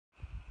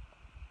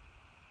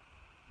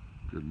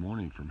Good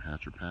morning from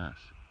Hatcher Pass.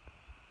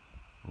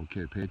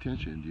 Okay, pay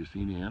attention. Do you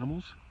see any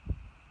animals?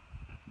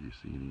 Do you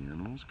see any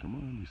animals? Come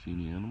on, do you see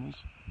any animals?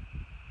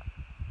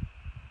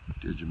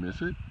 Did you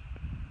miss it?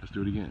 Let's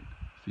do it again.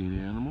 See any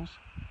animals?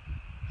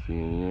 See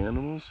any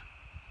animals?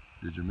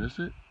 Did you miss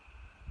it?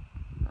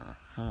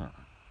 Aha.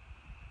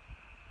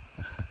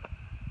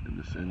 In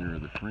the center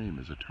of the frame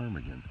is a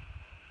ptarmigan.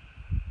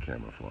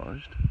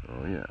 Camouflaged.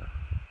 Oh yeah.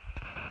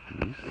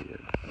 Do you see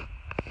it?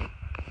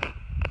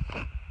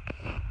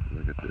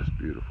 Look at this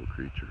beautiful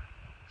creature.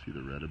 See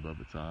the red above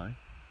its eye?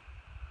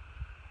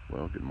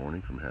 Well, good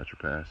morning from Hatcher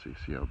Pass. You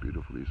see how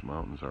beautiful these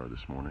mountains are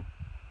this morning.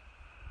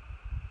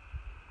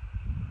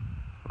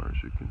 As far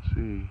as you can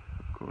see,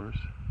 of course.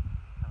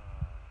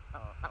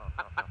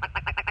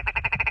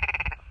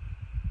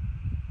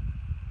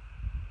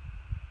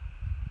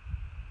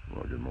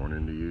 Well, good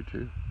morning to you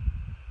too.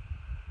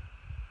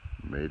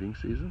 Mating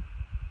season?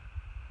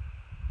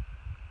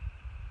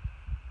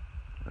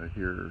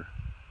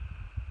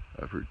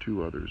 I've heard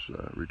two others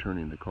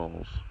returning the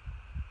calls.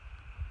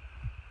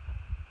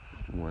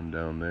 One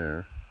down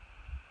there,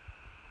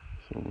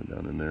 someone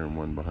down in there, and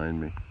one behind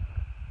me.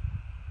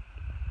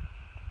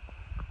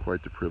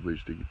 Quite the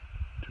privilege to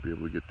be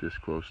able to get this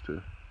close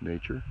to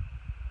nature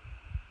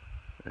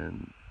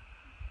and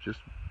just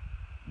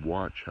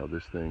watch how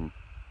this thing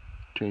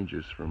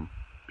changes from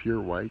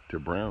pure white to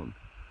brown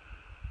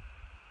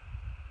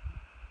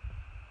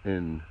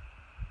in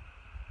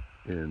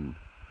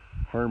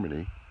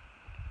harmony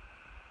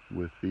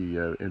with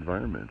the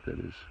environment that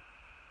is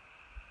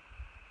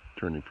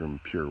turning from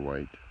pure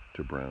white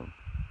to brown.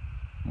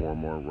 More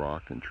and more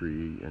rock and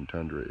tree and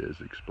tundra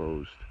is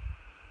exposed.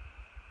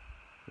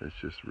 It's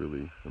just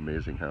really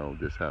amazing how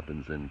this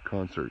happens in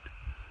concert.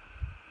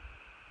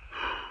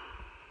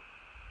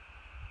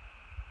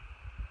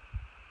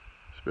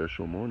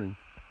 Special morning.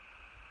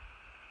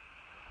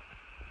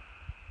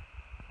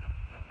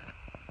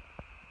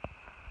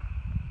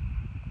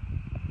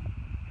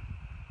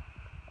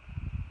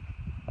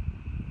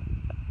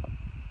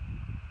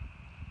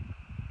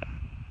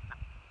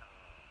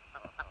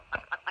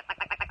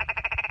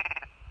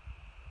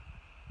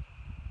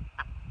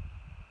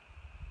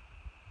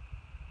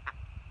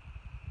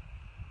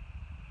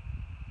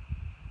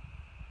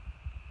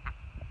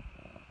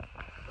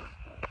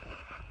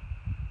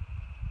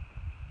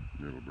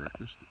 Little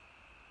breakfast.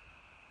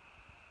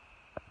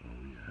 Oh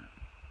yeah.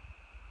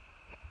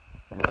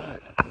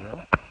 Alright,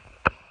 well,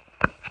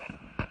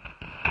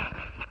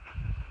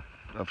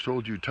 I've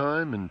told you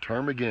time and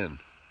time again.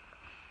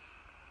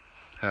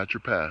 Hatcher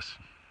Pass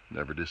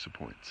never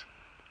disappoints.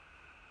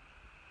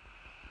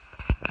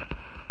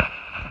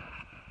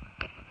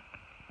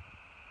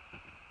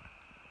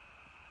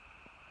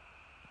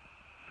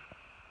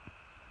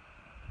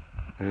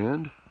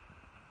 And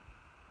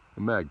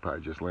a magpie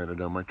just landed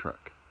on my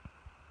truck.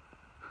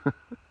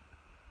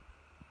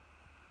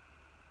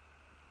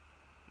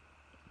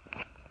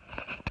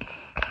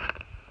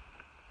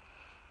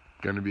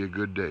 Gonna be a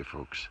good day,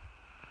 folks.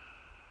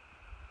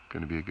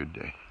 Gonna be a good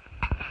day.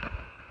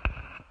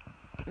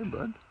 Hey,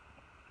 bud.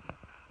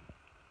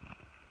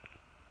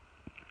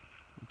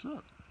 What's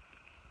up?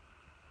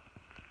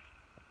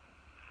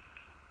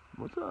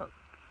 What's up?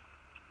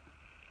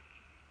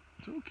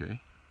 It's okay.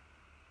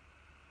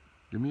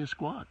 Give me a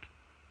squawk.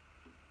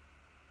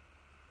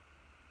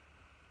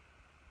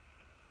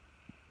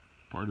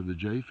 Part of the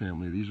jay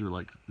family. These are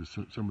like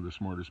some of the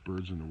smartest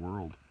birds in the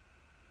world,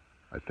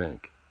 I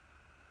think.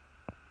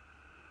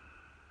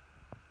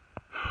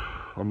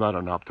 I'm not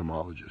an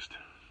ophthalmologist.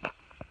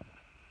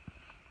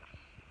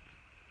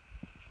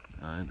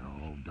 I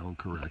know, don't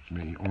correct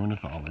me.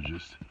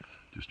 Ornithologist.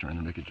 Just trying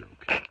to make a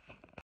joke.